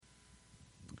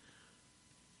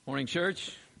Morning,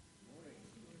 church.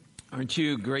 Aren't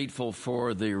you grateful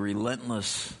for the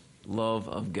relentless love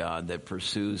of God that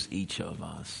pursues each of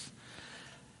us?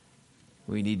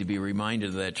 We need to be reminded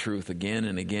of that truth again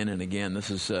and again and again. This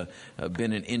has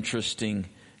been an interesting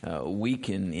week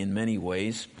in many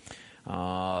ways. We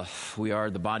are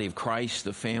the body of Christ,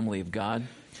 the family of God.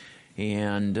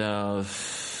 And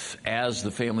as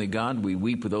the family of God, we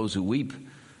weep with those who weep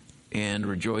and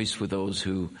rejoice with those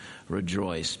who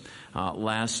rejoice.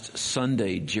 Last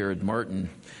Sunday, Jared Martin,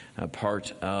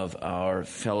 part of our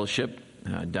fellowship,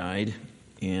 died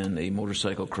in a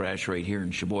motorcycle crash right here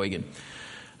in Sheboygan.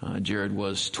 Jared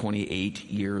was 28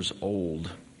 years old.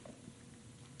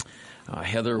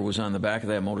 Heather was on the back of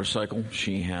that motorcycle.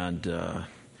 She had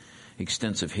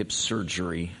extensive hip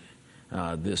surgery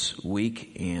this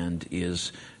week and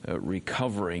is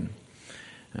recovering.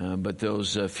 But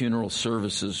those funeral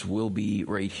services will be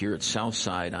right here at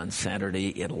Southside on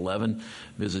Saturday at 11.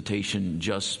 Visitation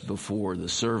just before the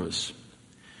service.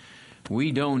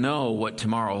 We don't know what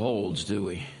tomorrow holds, do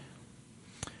we?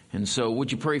 And so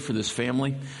would you pray for this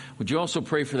family? Would you also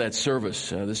pray for that service?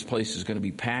 This place is going to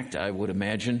be packed, I would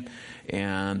imagine.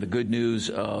 And the good news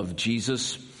of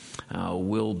Jesus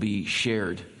will be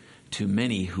shared to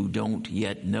many who don't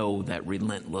yet know that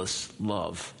relentless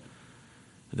love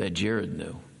that Jared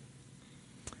knew.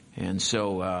 And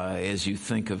so as you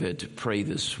think of it, pray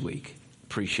this week.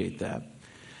 Appreciate that.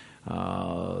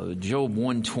 Job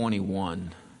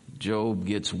 121. Job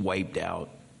gets wiped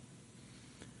out.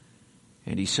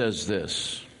 And he says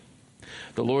this: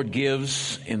 the Lord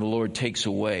gives and the Lord takes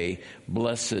away.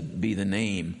 Blessed be the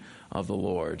name of the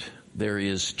Lord. There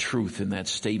is truth in that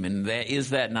statement.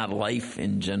 Is that not life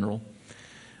in general?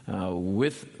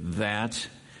 With that,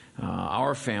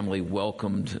 our family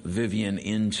welcomed Vivian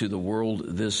into the world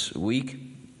this week,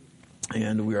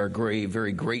 and we are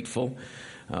very grateful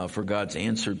for God's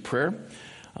answered prayer.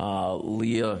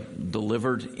 Leah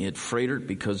delivered at Freighter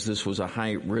because this was a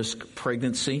high-risk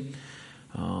pregnancy.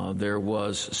 There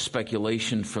was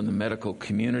speculation from the medical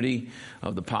community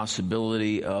of the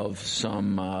possibility of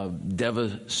some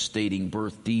devastating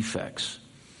birth defects.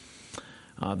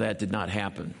 That did not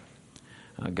happen.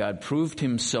 God proved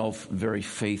himself very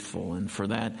faithful, and for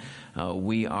that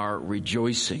we are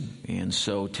rejoicing. And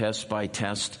so test by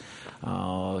test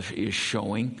is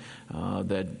showing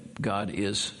that God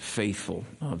is faithful.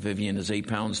 Vivian is 8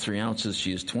 pounds 3 ounces.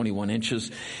 She is 21 inches,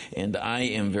 and I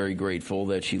am very grateful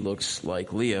that she looks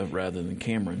like Leah rather than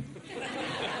Cameron.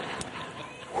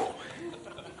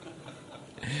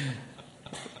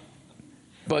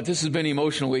 But this has been an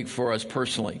emotional week for us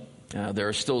personally. There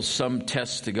are still some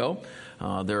tests to go.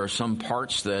 There are some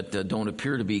parts that don't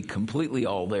appear to be completely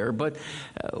all there, but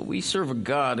we serve a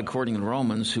God, according to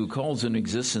Romans, who calls into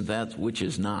existence that which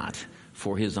is not,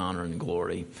 for his honor and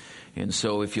glory. And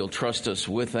so if you'll trust us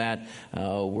with that,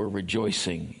 we're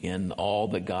rejoicing in all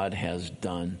that God has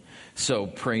done. So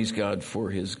praise God for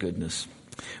his goodness.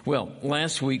 Well,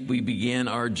 last week we began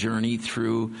our journey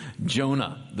through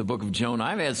Jonah, the book of Jonah.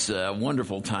 I've had a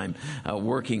wonderful time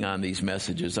working on these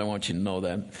messages. I want you to know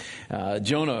that.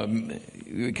 Jonah,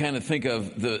 we kind of think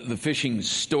of the fishing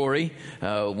story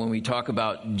when we talk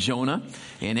about Jonah.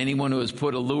 And anyone who has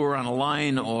put a lure on a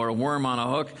line or a worm on a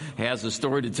hook has a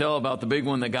story to tell about the big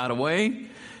one that got away,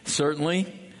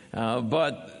 certainly.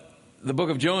 But the book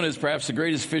of Jonah is perhaps the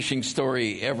greatest fishing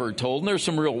story ever told. And there's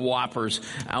some real whoppers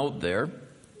out there.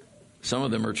 Some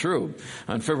of them are true.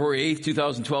 On February 8th,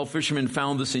 2012, fishermen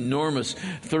found this enormous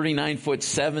 39-foot,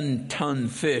 7-ton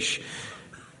fish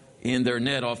in their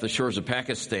net off the shores of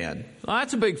Pakistan. Well,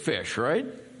 that's a big fish, right?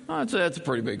 Well, that's a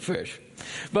pretty big fish.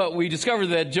 But we discovered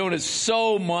that Jonah is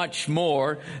so much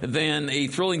more than a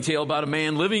thrilling tale about a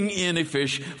man living in a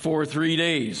fish for 3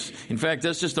 days. In fact,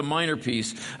 that's just a minor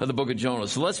piece of the book of Jonah.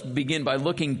 So let's begin by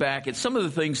looking back at some of the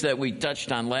things that we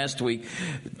touched on last week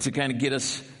to kind of get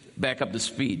us back up to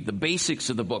speed. The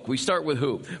basics of the book. We start with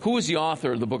who? Who is the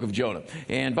author of the book of Jonah?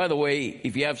 And by the way,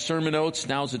 if you have sermon notes,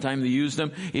 now's the time to use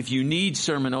them. If you need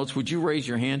sermon notes, would you raise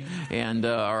your hand? And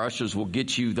our ushers will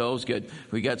get you those. Good.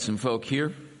 We got some folk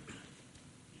here.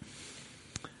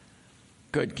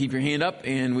 Good. Keep your hand up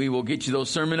and we will get you those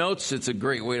sermon notes. It's a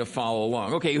great way to follow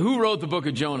along. Okay, who wrote the book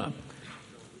of Jonah?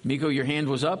 Miko, your hand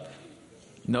was up?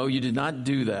 No, you did not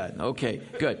do that. Okay,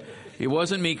 good. It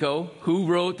wasn't Miko. Who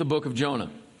wrote the book of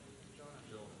Jonah?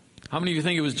 How many of you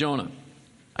think it was Jonah?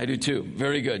 I do too.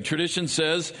 Very good. Tradition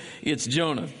says it's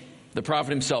Jonah. The prophet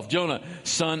himself, Jonah,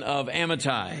 son of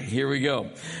Amittai. Here we go.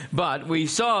 But we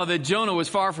saw that Jonah was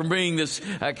far from being this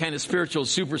kind of spiritual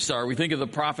superstar. We think of the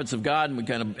prophets of God and we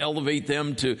kind of elevate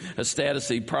them to a status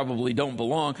they probably don't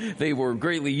belong. They were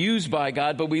greatly used by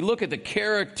God, but we look at the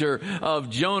character of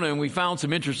Jonah and we found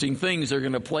some interesting things that are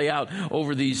going to play out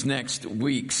over these next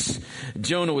weeks.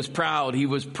 Jonah was proud. He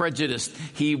was prejudiced.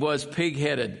 He was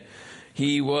pig-headed.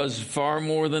 He was far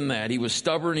more than that. He was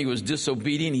stubborn. He was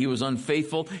disobedient. He was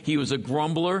unfaithful. He was a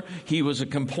grumbler. He was a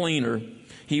complainer.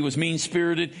 He was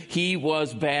mean-spirited. He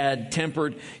was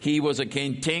bad-tempered. He was a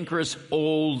cantankerous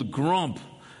old grump.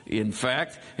 In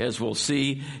fact, as we'll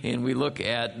see, and we look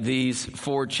at these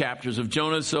 4 chapters of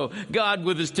Jonah. So God,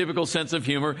 with his typical sense of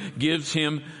humor, gives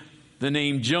him the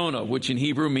name Jonah, which in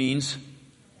Hebrew means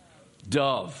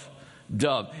dove.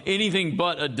 Dove. Anything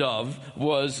but a dove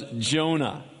was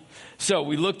Jonah. So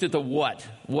we looked at the what.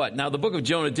 Now the book of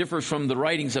Jonah differs from the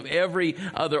writings of every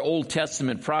other Old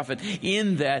Testament prophet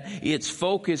in that its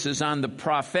focus is on the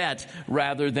prophet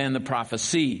rather than the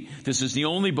prophecy. This is the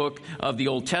only book of the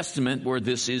Old Testament where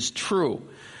this is true.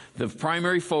 The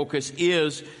primary focus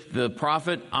is the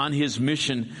prophet on his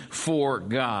mission for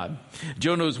God.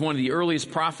 Jonah was one of the earliest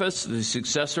prophets, the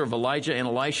successor of Elijah and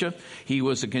Elisha. He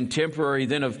was a contemporary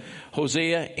then of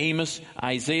Hosea, Amos,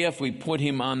 Isaiah, if we put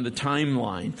him on the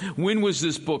timeline. When was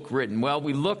this book written? Well,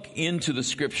 we look into the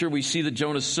scripture. We see that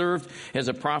Jonah served as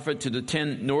a prophet to the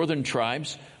 10 northern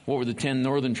tribes. What were the 10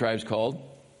 northern tribes called?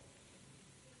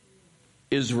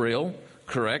 Israel.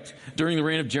 Correct. During the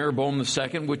reign of Jeroboam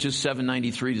II, which is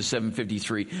 793 to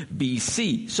 753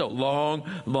 BC. So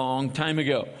long time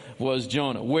ago was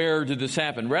Jonah. Where did this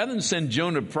happen? Rather than send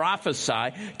Jonah to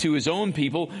prophesy to his own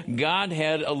people, God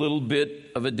had a little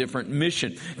bit of a different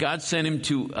mission. God sent him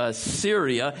to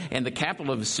Assyria and the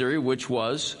capital of Assyria, which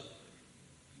was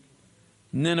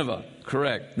Nineveh.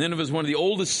 Correct. Nineveh is one of the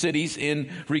oldest cities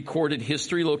in recorded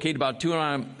history, located about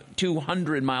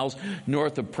 200 miles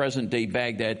north of present-day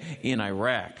Baghdad in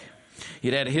Iraq.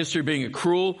 It had a history of being a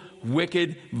cruel,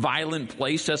 wicked, violent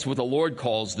place. That's what the Lord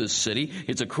calls this city.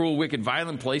 It's a cruel, wicked,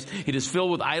 violent place. It is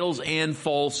filled with idols and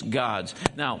false gods.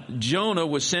 Now, Jonah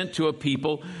was sent to a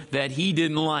people that he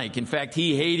didn't like. In fact,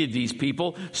 he hated these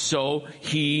people, so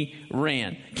he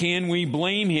ran. Can we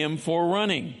blame him for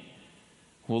running?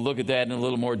 We'll look at that in a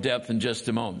little more depth in just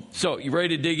a moment. So, you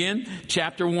ready to dig in?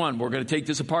 Chapter 1. We're going to take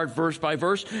this apart verse by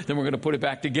verse, then we're going to put it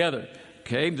back together.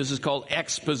 Okay? This is called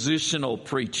expositional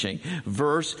preaching,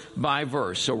 verse by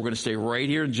verse. So we're going to stay right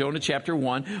here in Jonah chapter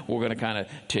 1. We're going to kind of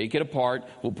take it apart.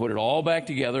 We'll put it all back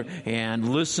together and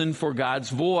listen for God's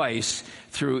voice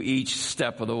through each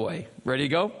step of the way. Ready to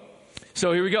go?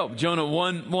 So here we go. Jonah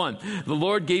 1:1. The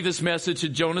Lord gave this message to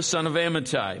Jonah, son of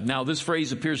Amittai. Now this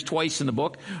phrase appears twice in the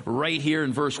book, right here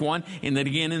in verse 1, and then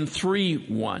again in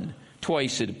 3:1.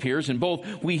 Twice it appears. In both,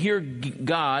 we hear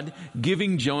God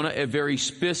giving Jonah a very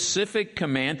specific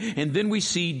command, and then we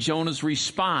see Jonah's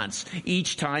response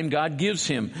each time God gives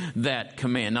him that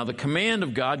command. Now the command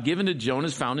of God given to Jonah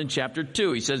is found in chapter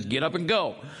 2. He says, get up and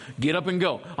go. Get up and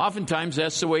go. Oftentimes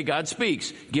that's the way God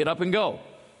speaks. Get up and go.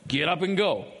 Get up and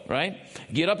go, right?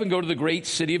 Get up and go to the great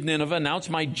city of Nineveh, announce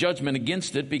my judgment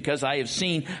against it because I have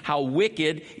seen how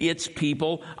wicked its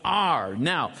people are.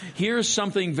 Now, here's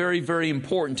something very, very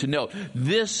important to note.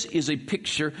 This is a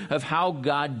picture of how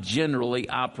God generally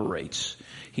operates.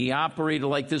 He operated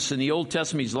like this in the Old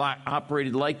Testament. He's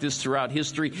operated like this throughout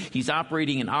history. He's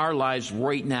operating in our lives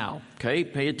right now. Okay,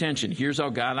 pay attention. Here's how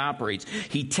God operates.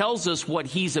 He tells us what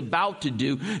He's about to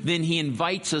do, then He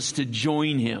invites us to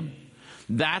join Him.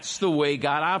 That's the way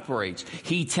God operates.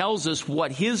 He tells us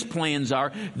what His plans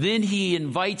are, then He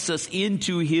invites us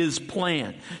into His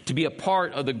plan to be a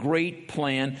part of the great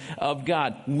plan of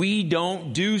God. We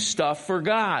don't do stuff for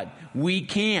God. We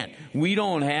can't. We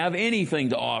don't have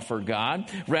anything to offer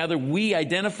God. Rather, we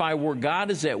identify where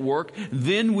God is at work,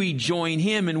 then we join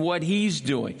Him in what He's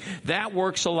doing. That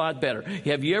works a lot better.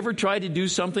 Have you ever tried to do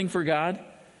something for God?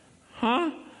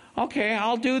 Huh? Okay,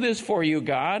 I'll do this for you,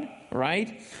 God.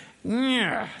 Right?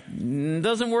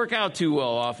 Doesn't work out too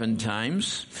well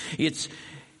oftentimes. It's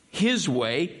His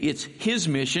way, it's His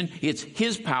mission, it's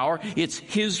His power, it's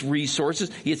His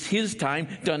resources, it's His time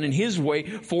done in His way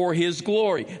for His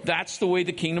glory. That's the way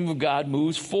the kingdom of God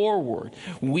moves forward.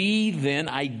 We then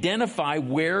identify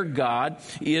where God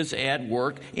is at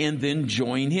work and then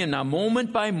join Him. Now,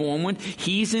 moment by moment,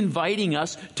 He's inviting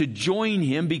us to join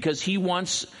Him because He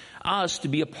wants us to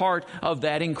be a part of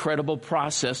that incredible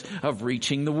process of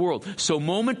reaching the world. So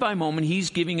moment by moment,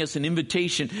 He's giving us an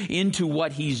invitation into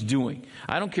what He's doing.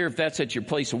 I don't care if that's at your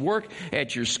place of work,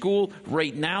 at your school,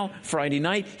 right now, Friday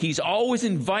night. He's always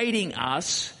inviting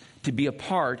us to be a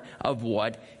part of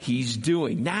what he's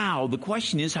doing. Now, the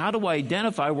question is, how do I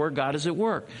identify where God is at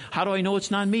work? How do I know it's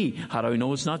not me? How do I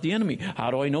know it's not the enemy? How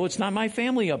do I know it's not my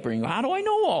family upbringing? How do I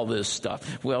know all this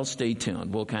stuff? Well, stay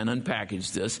tuned. We'll kind of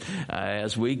unpackage this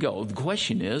as we go. The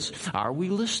question is, are we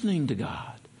listening to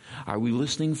God? Are we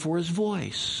listening for his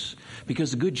voice?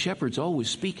 Because the good shepherd's always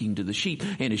speaking to the sheep,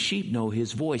 and his sheep know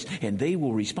his voice, and they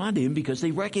will respond to him because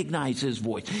they recognize his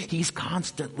voice. He's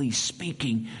constantly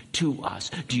speaking to us.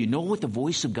 Do you know what the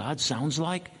voice of God sounds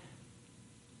like?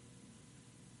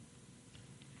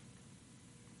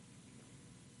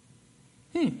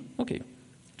 Okay.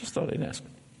 Just thought I'd ask.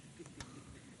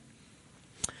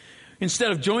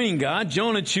 Instead of joining God,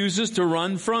 Jonah chooses to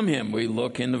run from him. We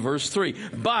look into verse 3.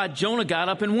 But Jonah got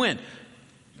up and went.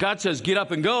 God says, get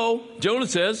up and go. Jonah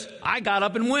says, I got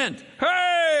up and went.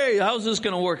 Hey, how's this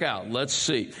going to work out? Let's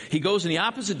see. He goes in the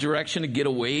opposite direction to get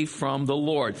away from the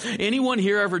Lord. Anyone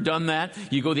here ever done that?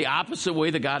 You go the opposite way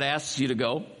that God asks you to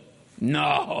go?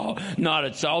 No, not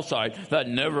at Southside. That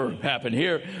never happened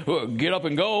here. Get up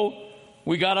and go.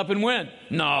 We got up and went.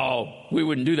 No, we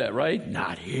wouldn't do that, right?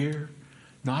 Not here.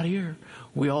 Not here.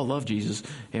 We all love Jesus,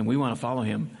 and we want to follow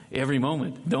him every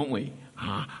moment, don't we?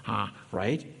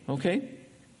 Right? Okay?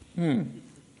 You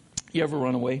ever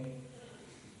run away?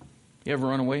 You ever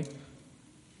run away?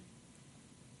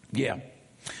 Yeah.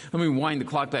 Let me wind the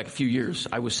clock back a few years.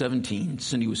 I was 17.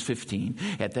 Cindy was 15.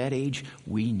 At that age,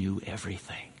 we knew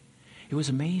everything. It was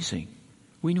amazing.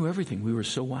 We knew everything. We were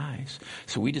so wise.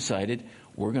 So we decided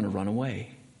we're going to run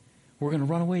away. We're going to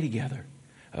run away together.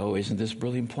 Oh, isn't this a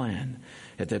brilliant plan?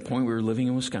 At that point, we were living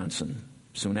in Wisconsin.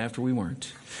 Soon after, we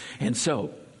weren't. And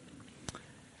so,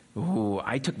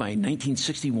 I took my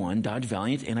 1961 Dodge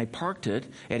Valiant and I parked it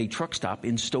at a truck stop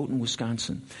in Stoughton,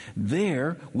 Wisconsin.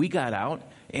 There, we got out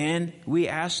and we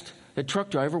asked the truck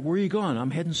driver, where are you going?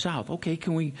 I'm heading south. Okay,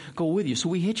 can we go with you? So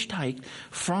we hitchhiked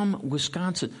from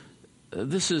Wisconsin.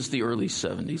 This is the early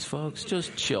 70s, folks.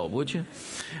 Just chill, would you?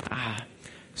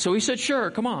 So he said,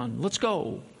 sure, come on, let's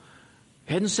go.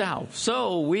 Heading south.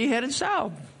 So we headed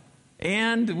south.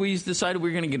 And we decided we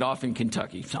were going to get off in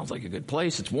Kentucky. Sounds like a good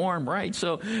place. It's warm, right?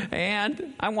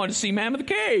 And I wanted to see Mammoth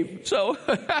Cave. So,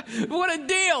 what a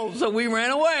deal. So we ran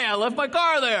away. I left my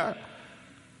car there.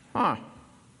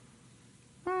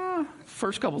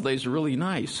 First couple of days were really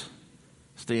nice.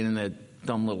 Staying in that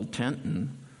dumb little tent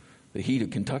in the heat of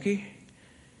Kentucky.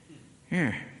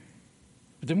 Yeah.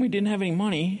 But then we didn't have any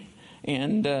money.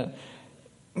 And,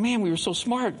 man, we were so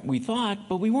smart, we thought,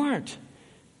 but we weren't.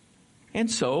 And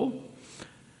so,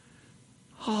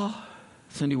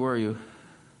 Cindy, where are you?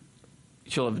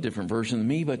 She'll have a different version than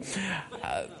me, but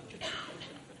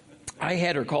I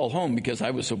had her call home because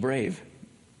I was so brave.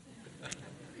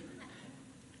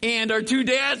 And our two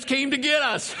dads came to get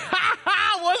us.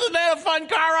 Wasn't that a fun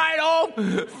car ride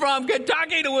home from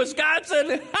Kentucky to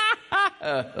Wisconsin?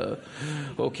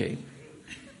 Okay.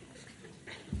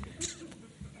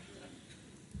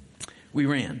 We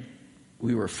ran.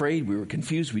 We were afraid. We were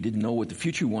confused. We didn't know what the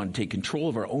future. We wanted to take control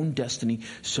of our own destiny.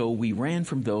 So we ran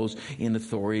from those in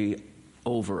authority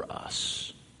over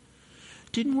us.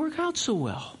 Didn't work out so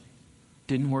well.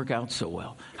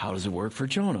 How does it work for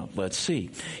Jonah? Let's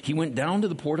see. He went down to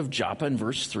the port of Joppa in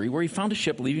verse 3, where he found a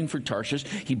ship leaving for Tarshish.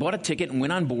 He bought a ticket and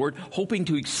went on board, hoping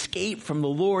to escape from the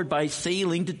Lord by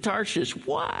sailing to Tarshish.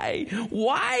 Why?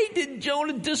 Why did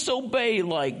Jonah disobey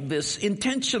like this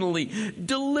intentionally,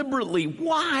 deliberately?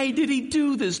 Why did he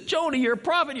do this? Jonah, you're a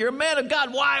prophet, you're a man of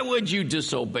God. Why would you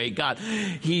disobey God?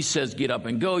 He says, get up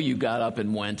and go. You got up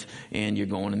and went, and you're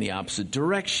going in the opposite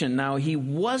direction. Now, he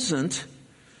wasn't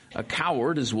a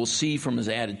coward, as we'll see from his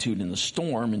attitude in the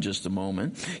storm in just a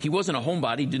moment. He wasn't a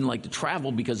homebody. He didn't like to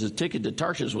travel because his ticket to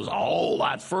Tarshish was a whole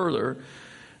lot further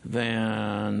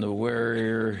than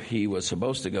where he was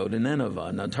supposed to go, to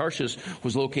Nineveh. Now, Tarshish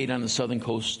was located on the southern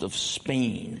coast of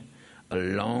Spain, a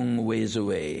long ways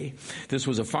away. This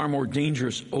was a far more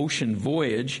dangerous ocean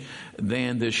voyage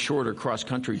than this shorter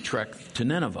cross-country trek to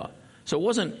Nineveh. So it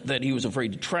wasn't that he was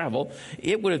afraid to travel.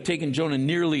 It would have taken Jonah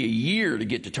nearly a year to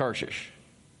get to Tarshish.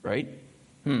 Right?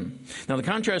 Now, the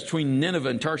contrast between Nineveh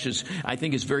and Tarshish, I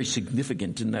think, is very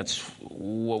significant, and that's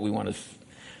what we want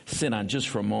to sit on just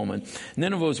for a moment.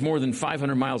 Nineveh was more than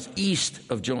 500 miles east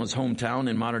of Jonah's hometown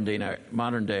in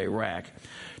modern-day Iraq.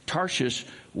 Tarshish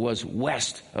was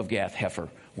west of Gath Hefer,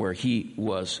 where he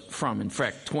was from. In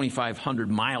fact, 2,500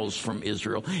 miles from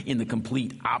Israel in the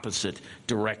complete opposite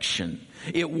direction.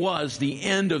 It was the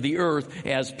end of the earth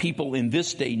as people in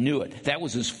this day knew it. That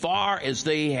was as far as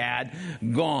they had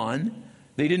gone.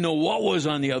 They didn't know what was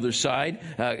on the other side,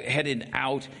 headed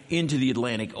out into the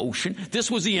Atlantic Ocean. This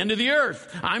was the end of the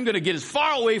earth. I'm going to get as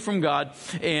far away from God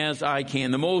as I can.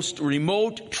 The most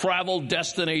remote travel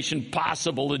destination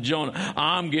possible to Jonah.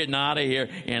 I'm getting out of here,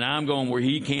 and I'm going where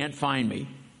he can't find me.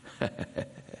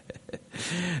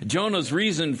 Jonah's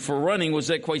reason for running was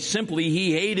that, quite simply,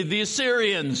 he hated the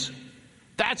Assyrians.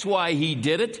 That's why he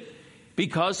did it.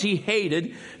 Because he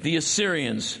hated the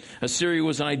Assyrians. Assyria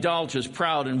was an idolatrous,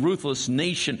 proud, and ruthless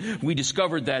nation. We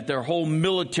discovered that their whole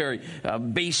military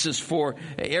basis for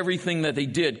everything that they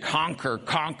did, conquer.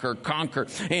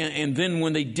 And then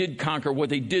when they did conquer, what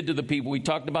they did to the people, we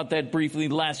talked about that briefly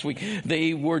last week.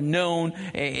 They were known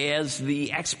as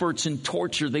the experts in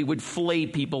torture. They would flay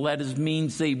people. That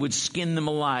means they would skin them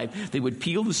alive. They would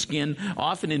peel the skin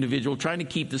off an individual, trying to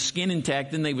keep the skin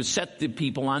intact, and they would set the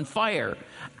people on fire.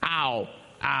 Ow,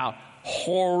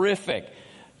 horrific.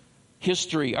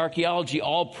 History, archaeology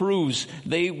all proves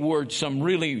they were some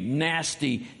really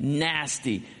nasty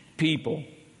people.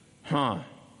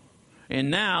 And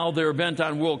now they're bent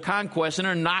on world conquest and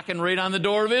are knocking right on the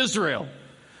door of Israel.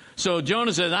 So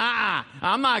Jonah says,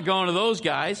 I'm not going to those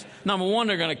guys. Number one,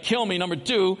 they're going to kill me. Number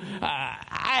two,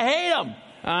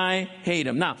 I hate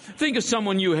them. Now, think of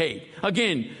someone you hate.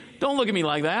 Again, don't look at me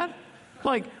like that.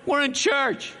 Like, we're in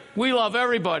church. We love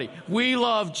everybody. We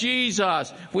love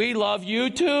Jesus. We love you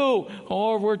too.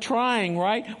 Or we're trying,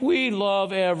 right? We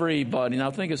love everybody.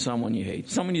 Now think of someone you hate,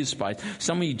 someone you despise,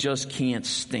 someone you just can't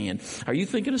stand. Are you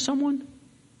thinking of someone?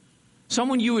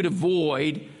 Someone you would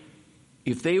avoid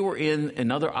if they were in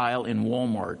another aisle in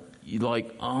Walmart. You'd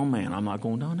like, oh man, I'm not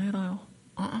going down that aisle.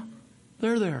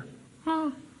 They're there.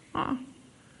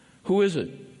 Who is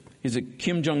it? Is it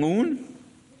Kim Jong-un,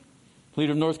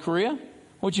 leader of North Korea?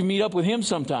 Why don't you meet up with him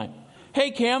sometime?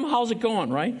 Hey, Kim, how's it going,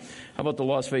 right? How about the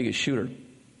Las Vegas shooter?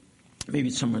 Maybe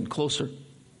it's someone closer.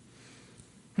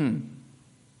 Maybe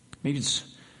it's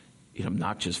an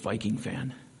obnoxious Viking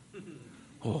fan.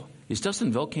 Oh, is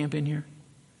Dustin Velkamp in here?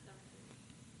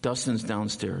 Dustin's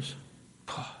downstairs.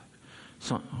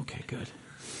 Okay, good.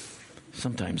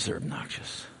 Sometimes they're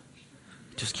obnoxious.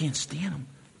 Just can't stand them.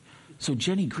 So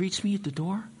Jenny greets me at the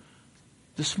door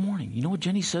this morning. You know what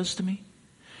Jenny says to me?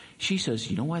 She says,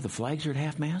 you know why the flags are at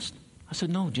half-mast? I said,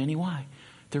 no, Jenny, why?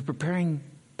 They're preparing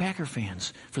Packer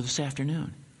fans for this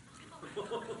afternoon.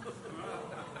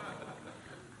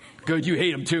 Good, you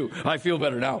hate them too. I feel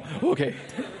better now. Okay.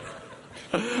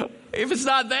 If it's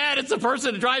not that, it's the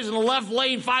person that drives in the left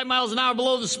lane 5 miles an hour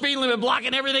below the speed limit,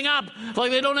 blocking everything up. It's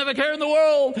like they don't have a care in the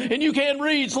world, and you can't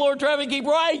read. Slower traffic, keep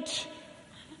right.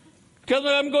 Because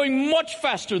I'm going much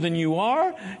faster than you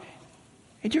are,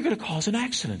 and you're going to cause an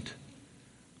accident.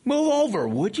 Move over,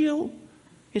 would you?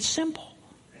 It's simple.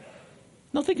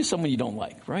 Now think of someone you don't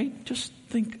like, right? Just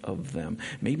think of them.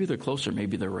 Maybe they're closer.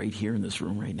 Maybe they're right here in this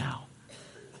room right now.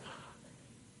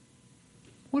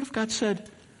 What if God said,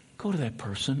 go to that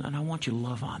person and I want you to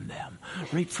love on them.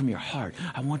 Right from your heart,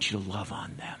 I want you to love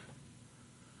on them.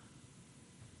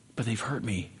 But they've hurt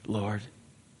me, Lord.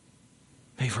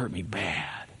 They've hurt me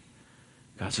bad.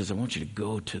 God says, I want you to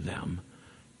go to them.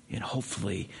 And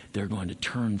hopefully they're going to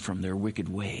turn from their wicked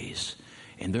ways.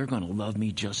 And they're going to love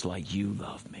me just like you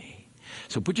love me.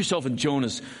 So put yourself in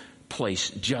Jonah's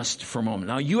place just for a moment.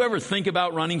 Now, you ever think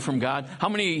about running from God? How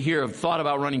many here have thought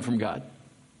about running from God?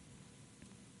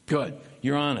 Good.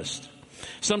 You're honest.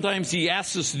 Sometimes he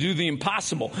asks us to do the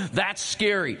impossible. That's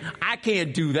scary. I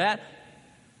can't do that.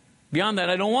 Beyond that,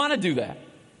 I don't want to do that.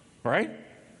 Right?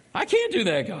 I can't do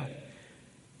that, God.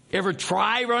 Ever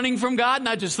try running from God?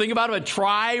 Not just think about it, but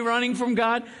try running from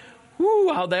God?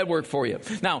 Whoo, how'd that work for you?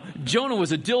 Now, Jonah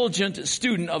was a diligent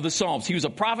student of the Psalms. He was a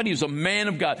prophet. He was a man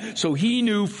of God. So he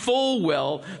knew full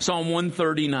well Psalm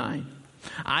 139.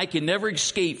 I can never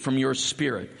escape from your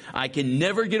spirit. I can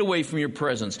never get away from your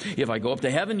presence. If I go up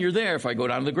to heaven, you're there. If I go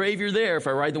down to the grave, you're there. If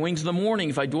I ride the wings of the morning,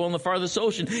 if I dwell in the farthest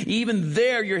ocean, even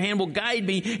there your hand will guide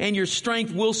me and your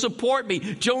strength will support me.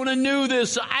 Jonah knew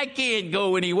this. I can't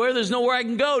go anywhere. There's nowhere I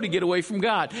can go to get away from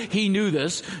God. He knew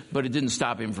this, but it didn't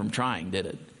stop him from trying, did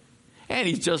it? And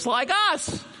he's just like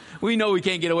us. We know we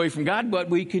can't get away from God, but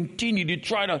we continue to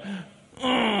try to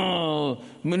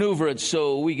maneuver it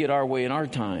so we get our way in our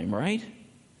time, right?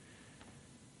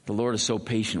 The Lord is so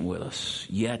patient with us,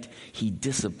 yet he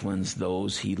disciplines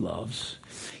those he loves.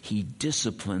 He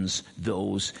disciplines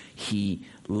those he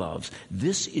loves.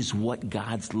 This is what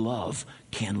God's love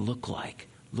can look like.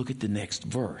 Look at the next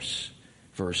verse,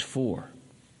 verse 4.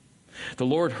 The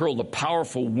Lord hurled a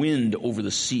powerful wind over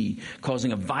the sea,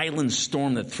 causing a violent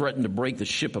storm that threatened to break the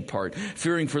ship apart.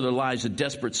 Fearing for their lives, the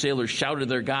desperate sailors shouted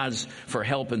their gods for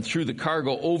help and threw the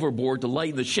cargo overboard to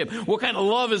lighten the ship. What kind of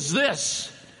love is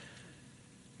this?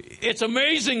 It's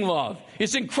amazing love.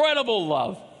 It's incredible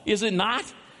love. Is it not?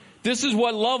 This is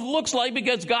what love looks like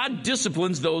because God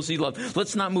disciplines those he loves.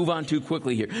 Let's not move on too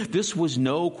quickly here. This was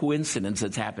no coincidence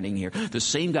that's happening here. The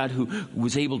same God who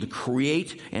was able to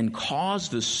create and cause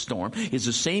the storm is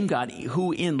the same God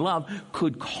who in love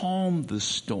could calm the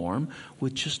storm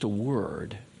with just a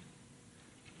word.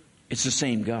 It's the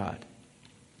same God.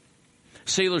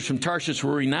 Sailors from Tarshish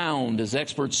were renowned as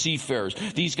expert seafarers.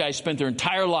 These guys spent their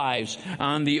entire lives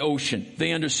on the ocean.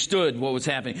 They understood what was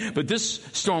happening. But this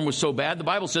storm was so bad, the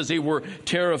Bible says they were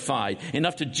terrified,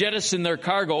 enough to jettison their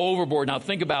cargo overboard. Now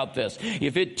think about this.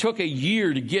 If it took a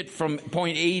year to get from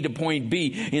point A to point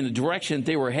B in the direction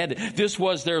they were headed, this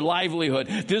was their livelihood.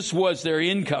 This was their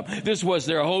income. This was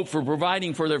their hope for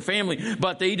providing for their family.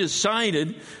 But they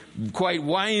decided, quite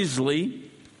wisely,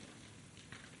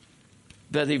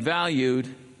 that they valued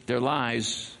their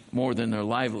lives more than their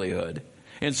livelihood.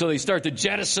 And so they start to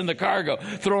jettison the cargo,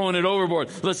 throwing it overboard.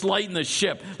 Let's lighten the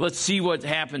ship. Let's see what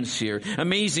happens here.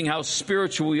 Amazing how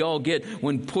spiritual we all get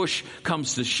when push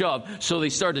comes to shove. So they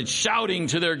started shouting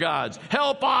to their gods,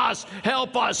 help us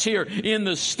here in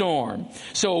the storm.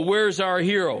 So where's our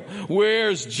hero?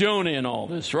 Where's Jonah in all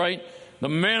this, right? The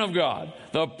man of God,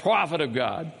 the prophet of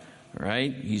God.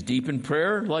 Right? He's deep in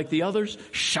prayer like the others,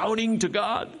 shouting to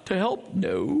God to help.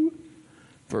 No.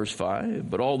 Verse 5,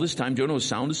 but all this time Jonah was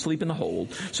sound asleep in the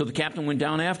hold. So the captain went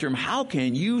down after him. How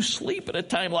can you sleep at a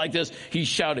time like this? He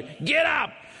shouted, get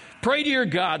up, pray to your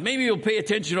God. Maybe he'll pay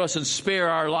attention to us and spare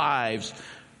our lives.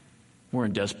 We're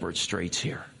in desperate straits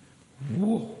here.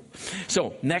 Whoa.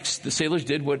 So next the sailors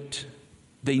did what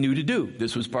they knew to do.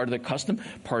 This was part of their custom,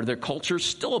 part of their culture,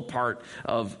 still a part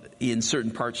of, in certain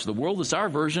parts of the world, it's our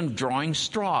version of drawing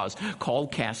straws,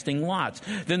 called casting lots.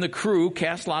 Then the crew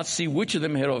cast lots to see which of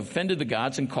them had offended the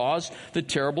gods and caused the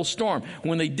terrible storm.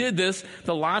 When they did this,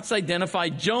 the lots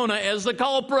identified Jonah as the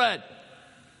culprit.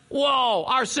 Whoa,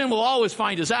 our sin will always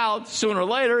find us out, sooner or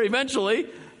later, eventually.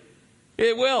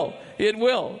 It will.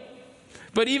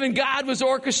 But even God was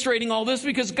orchestrating all this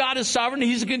because God is sovereign.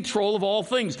 He's in control of all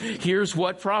things. Here's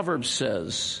what Proverbs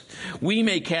says. We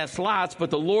may cast lots, but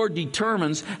the Lord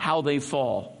determines how they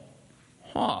fall.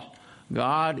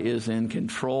 God is in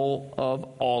control of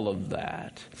all of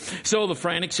that. So the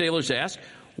frantic sailors asked,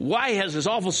 why has this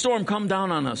awful storm come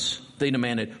down on us? They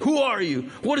demanded. Who are you?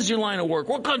 What is your line of work?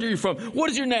 What country are you from? What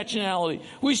is your nationality?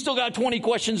 We still got 20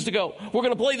 questions to go. We're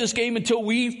going to play this game until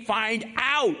we find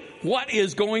out what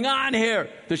is going on here.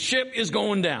 The ship is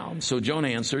going down. So Jonah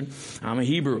answered, I'm a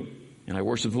Hebrew, and I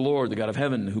worship the Lord, the God of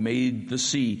heaven, who made the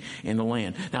sea and the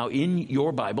land. Now, in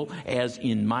your Bible, as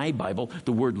in my Bible,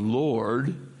 the word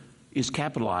Lord is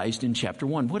capitalized in chapter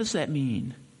 1. What does that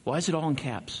mean? Why is it all in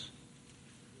caps?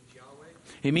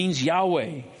 It means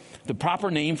Yahweh, the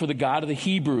proper name for the God of the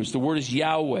Hebrews. The word is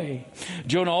Yahweh.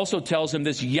 Jonah also tells him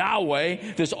this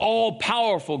Yahweh, this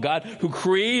all-powerful God who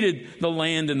created the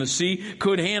land and the sea,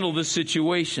 could handle this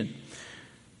situation.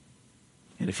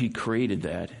 And if he created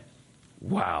that,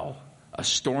 wow, a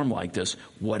storm like this,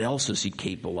 what else is he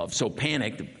capable of? So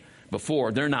panicked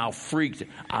before, they're now freaked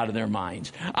out of their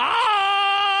minds.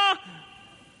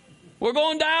 We're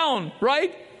going down,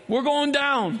 right? We're going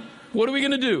down. What are we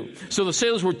going to do? So the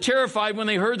sailors were terrified when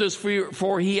they heard this,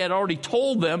 for he had already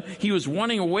told them he was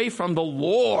running away from the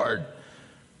Lord.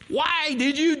 Why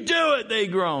did you do it? They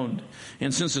groaned.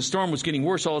 And since the storm was getting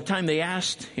worse all the time, they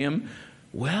asked him,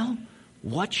 well,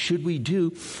 what should we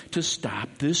do to stop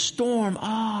this storm?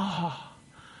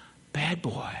 Bad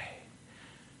boy.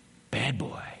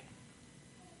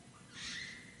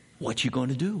 What you going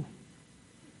to do?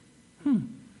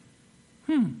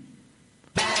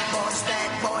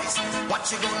 Bad boys,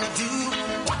 what you gonna do?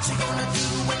 What you gonna do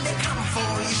when they come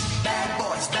for you? Bad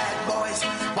boys,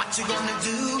 what you gonna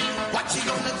do? What you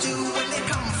gonna do when they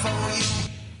come for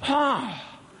you?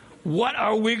 What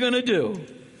are we gonna do?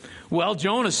 Well,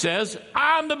 Jonah says,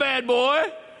 I'm the bad boy.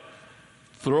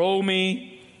 Throw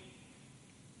me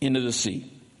into the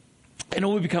sea. And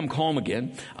when we become calm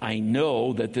again, I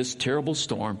know that this terrible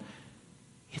storm,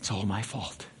 it's all my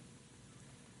fault.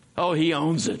 Oh, he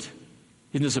owns it.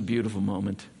 Isn't this a beautiful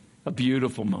moment? A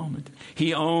beautiful moment.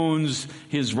 He owns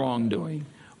his wrongdoing.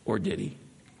 Or did he?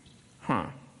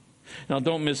 Now,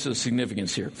 don't miss the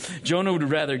significance here. Jonah would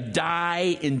rather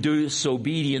die in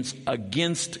disobedience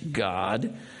against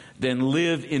God than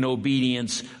live in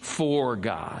obedience for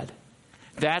God.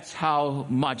 That's how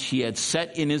much he had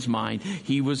set in his mind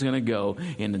he was going to go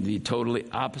in the totally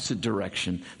opposite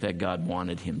direction that God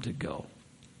wanted him to go.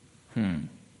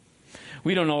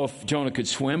 We don't know if Jonah could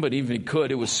swim, but even if he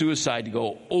could, it was suicide to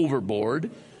go overboard.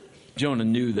 Jonah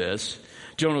knew this.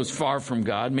 Jonah was far from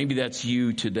God. Maybe that's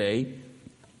you today.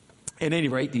 At any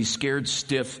rate, these scared,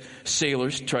 stiff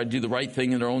sailors tried to do the right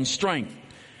thing in their own strength.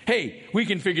 Hey, we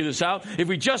can figure this out. If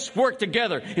we just work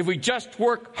together, if we just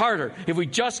work harder, if we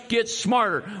just get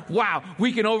smarter, wow,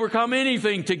 we can overcome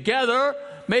anything together.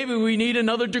 Maybe we need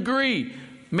another degree.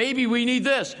 Maybe we need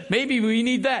this. Maybe we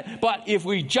need that. But if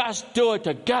we just do it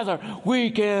together,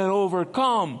 we can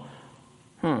overcome.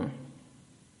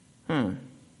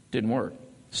 Didn't work.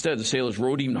 Instead, the sailors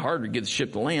rowed even harder to get the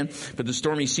ship to land, but the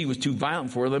stormy sea was too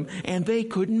violent for them, and they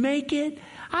couldn't make it.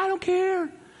 I don't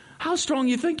care how strong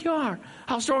you think you are,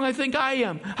 how strong I think I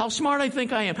am, how smart I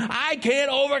think I am. I can't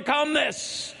overcome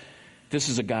this. This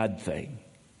is a God thing,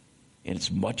 and it's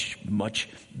much, much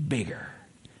bigger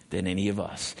than any of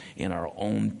us in our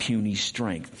own puny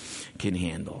strength can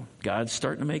handle. God's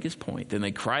starting to make his point. Then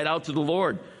they cried out to the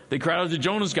Lord. They cried out to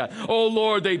Jonah's God. Oh,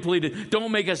 Lord, they pleaded,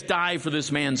 don't make us die for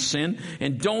this man's sin,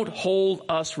 and don't hold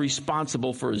us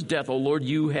responsible for his death. Oh, Lord,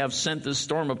 you have sent this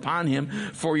storm upon him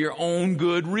for your own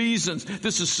good reasons.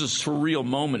 This is a surreal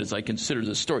moment as I consider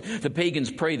this story. The pagans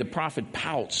pray, the prophet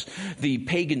pouts. The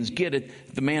pagans get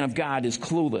it, the man of God is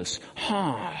clueless.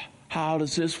 How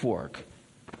does this work?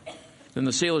 Then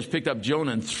the sailors picked up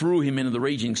Jonah and threw him into the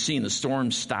raging sea, and the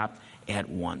storm stopped at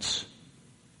once.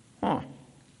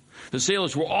 The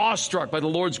sailors were awestruck by the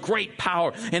Lord's great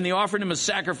power, and they offered him a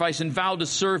sacrifice and vowed to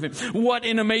serve him. What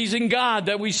an amazing God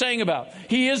that we sang about.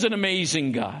 He is an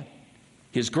amazing God.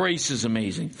 His grace is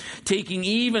amazing. Taking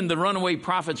even the runaway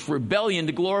prophet's rebellion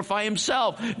to glorify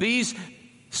himself. These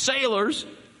sailors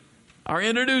are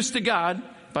introduced to God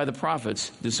by the prophet's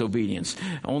disobedience.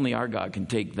 Only our God can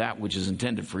take that which is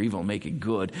intended for evil and make it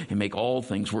good, and make all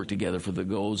things work together for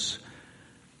those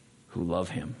who love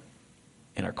him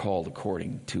and are called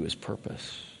according to his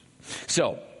purpose.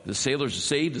 So, the sailors are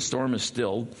saved, the storm is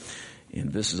stilled,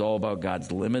 and this is all about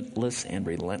God's limitless and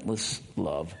relentless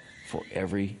love for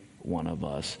every one of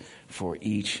us, for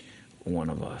each one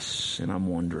of us. And I'm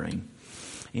wondering,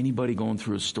 anybody going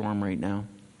through a storm right now?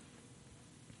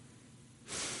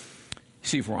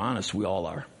 See, if we're honest, we all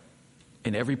are.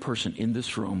 And every person in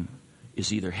this room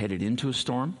is either headed into a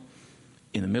storm,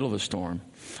 in the middle of a storm,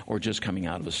 or just coming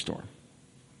out of a storm.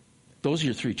 Those are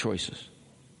your three choices.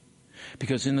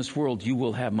 Because in this world, you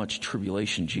will have much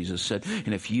tribulation, Jesus said.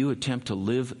 And if you attempt to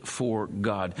live for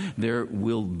God, there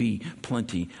will be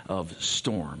plenty of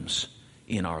storms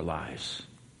in our lives.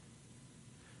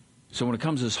 So when it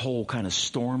comes to this whole kind of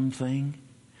storm thing,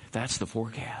 that's the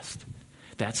forecast.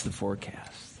 That's the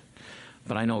forecast.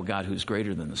 But I know a God who's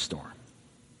greater than the storm.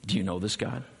 Do you know this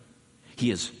God?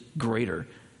 He is greater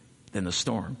than the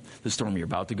storm. The storm you're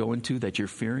about to go into that you're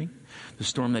fearing. The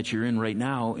storm that you're in right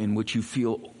now in which you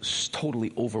feel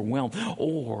totally overwhelmed.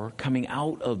 Or coming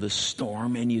out of the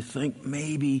storm and you think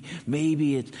maybe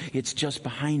it's just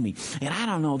behind me. And I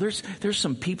don't know. There's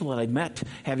some people that I've met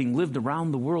having lived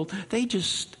around the world. They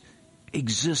just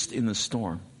exist in the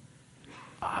storm.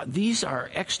 These are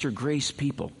extra grace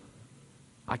people.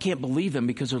 I can't believe them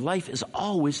because their life is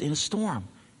always in a storm.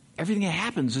 Everything that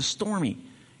happens is stormy.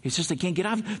 It's just they can't get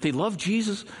out of it. They love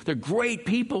Jesus. They're great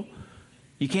people.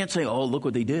 You can't say, oh, look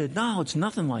what they did. No, it's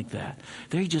nothing like that.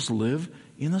 They just live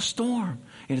in the storm.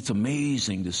 And it's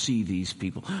amazing to see these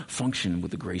people function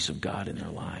with the grace of God in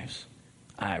their lives.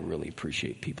 I really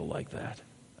appreciate people like that.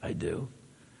 I do.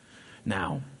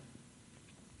 Now,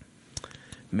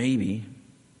 maybe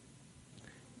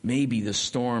the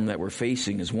storm that we're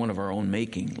facing is one of our own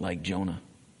making, like Jonah.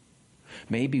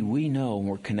 Maybe we know, and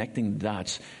we're connecting the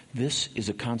dots, this is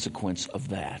a consequence of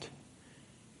that.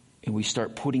 And we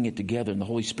start putting it together, and the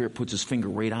Holy Spirit puts his finger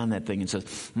right on that thing and says,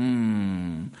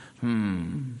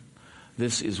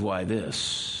 this is why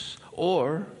this.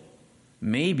 Or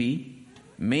maybe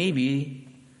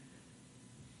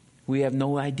we have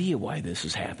no idea why this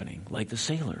is happening, like the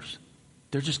sailors.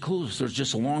 They're just clueless. They're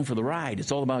just along for the ride.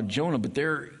 It's all about Jonah, but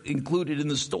they're included in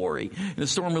the story. And the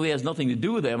storm really has nothing to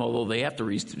do with them, although they have to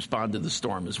respond to the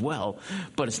storm as well.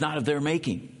 But it's not of their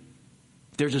making.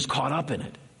 They're just caught up in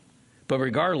it. But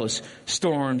regardless,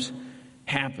 storms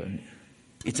happen.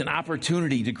 It's an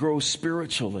opportunity to grow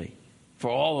spiritually for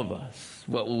all of us.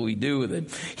 What will we do with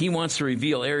it? He wants to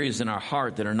reveal areas in our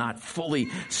heart that are not fully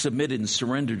submitted and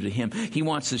surrendered to him. He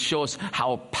wants to show us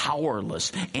how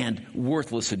powerless and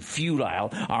worthless and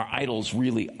futile our idols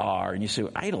really are. And you say,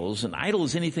 idols? An idol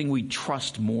is anything we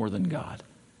trust more than God.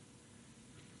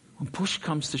 When push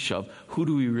comes to shove, who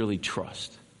do we really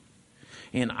trust?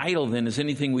 An idol then is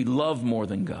anything we love more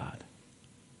than God.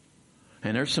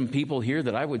 And there's some people here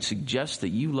that I would suggest that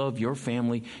you love your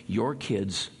family, your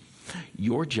kids,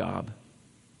 your job,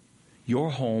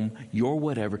 your home, your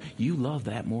whatever. You love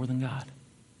that more than God.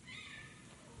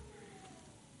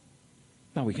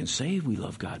 Now we can say we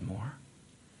love God more.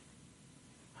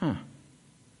 Huh.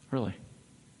 Really?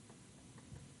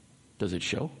 Does it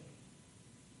show?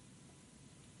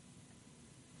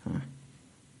 Huh.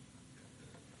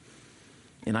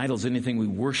 An idol is anything we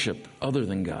worship other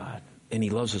than God. And he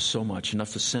loves us so much,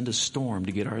 enough to send a storm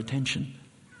to get our attention.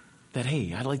 That,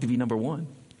 hey, I'd like to be number one.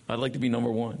 I'd like to be number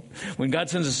one. When God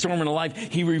sends a storm in our life,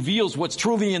 he reveals what's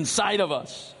truly inside of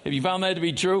us. Have you found that to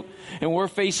be true? And we're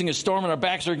facing a storm and our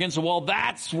backs are against the wall.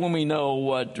 That's when we know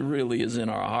what really is in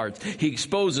our hearts. He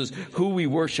exposes who we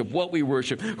worship, what we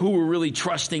worship, who we're really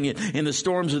trusting in. And the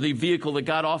storms are the vehicle that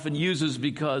God often uses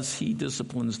because he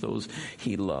disciplines those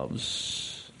he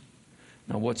loves.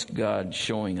 Now, what's God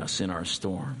showing us in our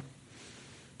storm?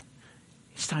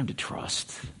 It's time to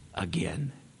trust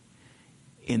again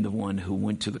in the one who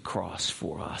went to the cross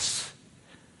for us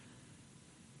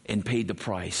and paid the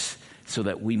price so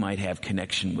that we might have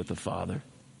connection with the Father.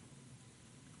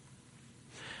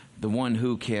 The one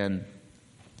who can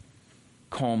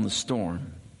calm the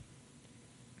storm.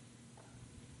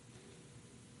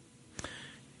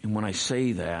 And when I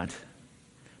say that,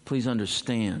 please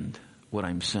understand what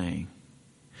I'm saying.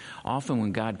 Often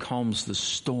when God calms the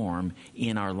storm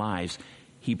in our lives,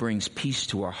 he brings peace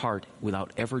to our heart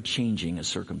without ever changing a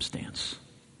circumstance.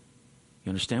 You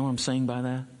understand what I'm saying by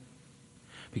that?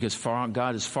 Because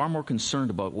God is far more concerned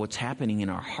about what's happening in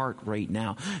our heart right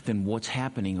now than what's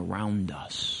happening around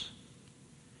us.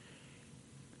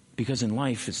 Because in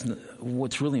life,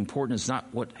 what's really important is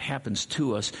not what happens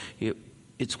to us.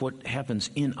 It's what happens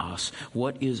in us.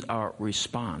 What is our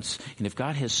response? And if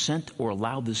God has sent or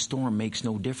allowed this storm makes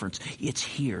no difference. It's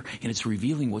here, and it's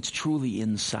revealing what's truly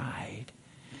inside.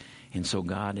 And so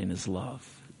God in his love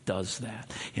does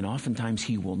that. And oftentimes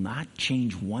he will not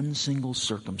change one single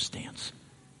circumstance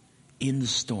in the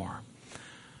storm.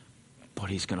 But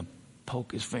he's going to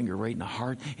poke his finger right in the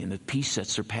heart, and the peace that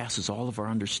surpasses all of our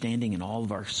understanding and all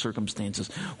of our circumstances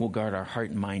will guard our heart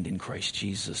and mind in Christ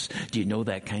Jesus. Do you know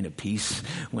that kind of peace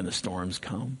when the storms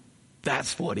come?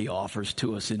 That's what he offers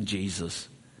to us in Jesus.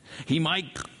 He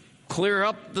might clear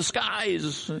up the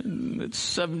skies. It's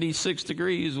 76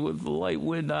 degrees with the light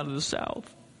wind out of the south.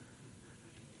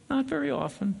 Not very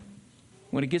often.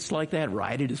 When it gets like that,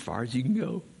 ride it as far as you can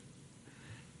go.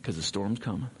 Because the storm's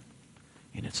coming.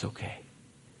 And it's okay.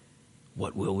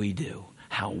 What will we do?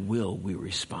 How will we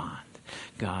respond?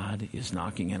 God is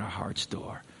knocking at our heart's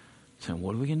door, saying,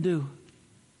 what are we going to do?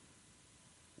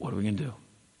 What are we going to do?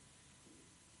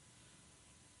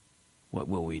 What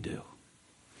will we do?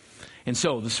 And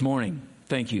so this morning,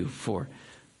 thank you for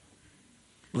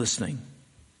listening.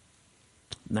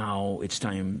 Now it's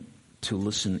time to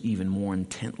listen even more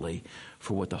intently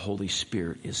for what the Holy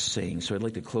Spirit is saying. So I'd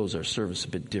like to close our service a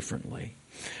bit differently.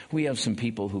 We have some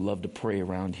people who love to pray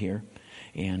around here.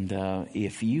 And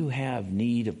if you have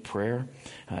need of prayer,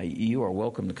 you are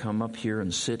welcome to come up here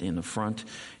and sit in the front.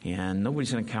 And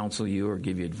nobody's going to counsel you or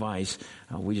give you advice.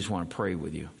 We just want to pray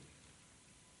with you.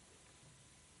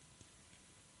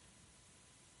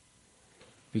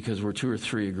 Because where two or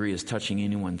three agree as touching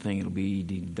any one thing, it'll be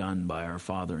done by our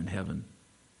Father in heaven.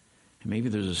 And maybe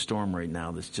there's a storm right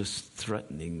now that's just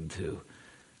threatening to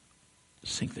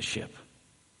sink the ship.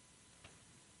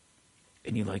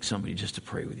 And you'd like somebody just to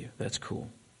pray with you. That's cool.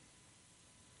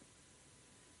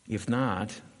 If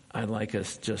not, I'd like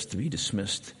us just to be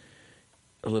dismissed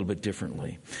a little bit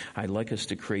differently. I'd like us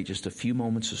to create just a few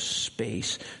moments of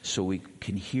space so we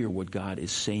can hear what God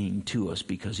is saying to us,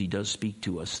 because he does speak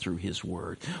to us through his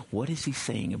word. What is he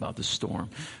saying about the storm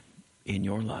in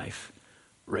your life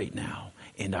right now?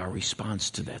 And our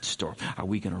response to that storm. Are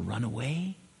we going to run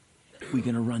away? Are we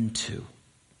going to run to?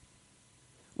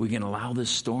 Are we going to allow this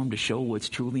storm to show what's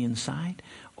truly inside?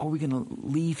 Or are we going to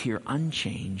leave here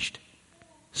unchanged,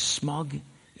 smug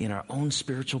in our own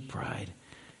spiritual pride,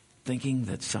 thinking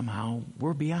that somehow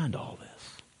we're beyond all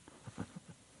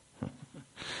this?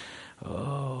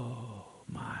 Oh,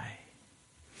 my.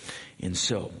 And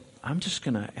so I'm just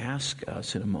going to ask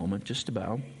us in a moment just to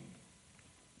bow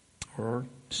or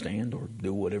stand or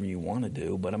do whatever you want to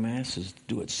do, but I'm asked to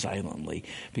do it silently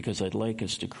because I'd like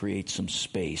us to create some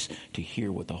space to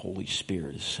hear what the Holy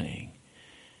Spirit is saying.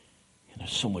 And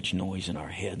there's so much noise in our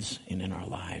heads and in our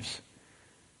lives.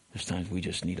 There's times we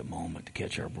just need a moment to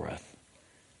catch our breath.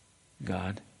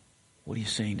 God, what are you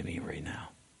saying to me right now?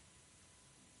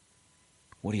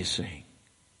 What are you saying?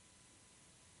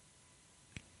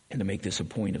 And to make this a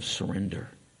point of surrender.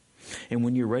 And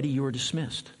when you're ready, you are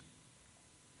dismissed.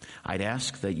 I'd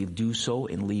ask that you do so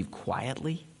and leave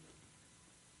quietly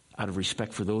out of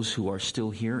respect for those who are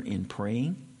still here in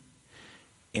praying.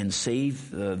 and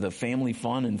save the family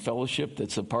fun and fellowship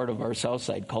that's a part of our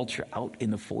Southside culture out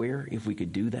in the foyer, if we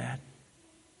could do that.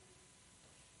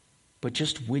 But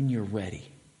just when you're ready,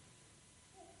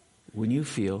 when you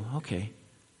feel, okay,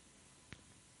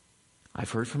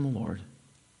 I've heard from the Lord,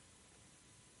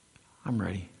 I'm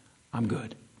ready, I'm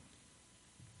good,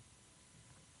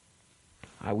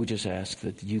 I would just ask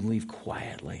that you leave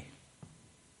quietly.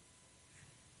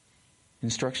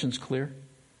 Instructions clear.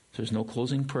 There's no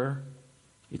closing prayer.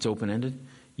 It's open-ended.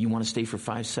 You want to stay for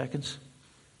 5 seconds?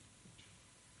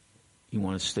 You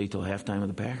want to stay till halftime of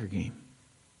the Packer game?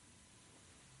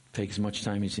 Take as much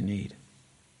time as you need.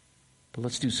 But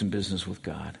let's do some business with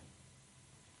God.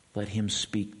 Let Him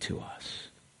speak to us.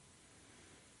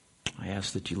 I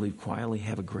ask that you leave quietly.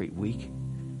 Have a great week.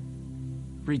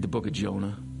 Read the book of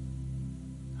Jonah.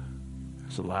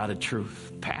 There's a lot of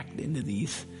truth packed into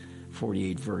these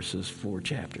 48 verses, 4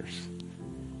 chapters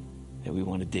that we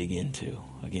want to dig into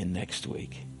again next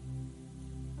week.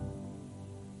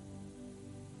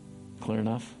 Clear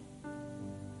enough?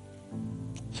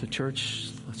 So church,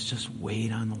 let's just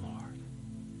wait on the Lord,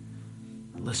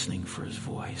 listening for His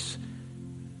voice,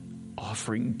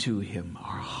 offering to Him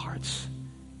our hearts,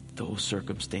 those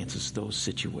circumstances, those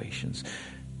situations,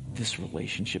 this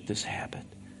relationship, this habit,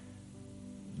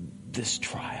 this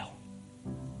trial,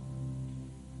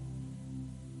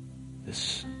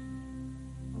 this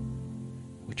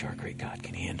which our great God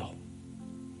can handle.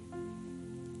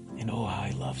 And oh, how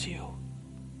He loves you.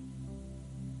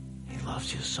 He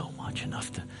loves you so much,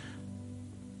 enough to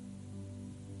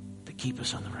keep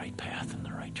us on the right path and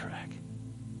the right track.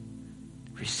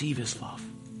 Receive His love.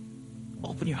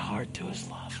 Open your heart to His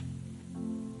love.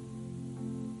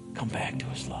 Come back to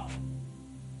His love.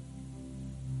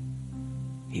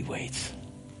 He waits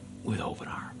with open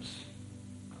arms.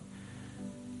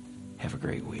 Have a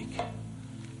great week.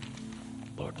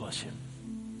 Lord bless you.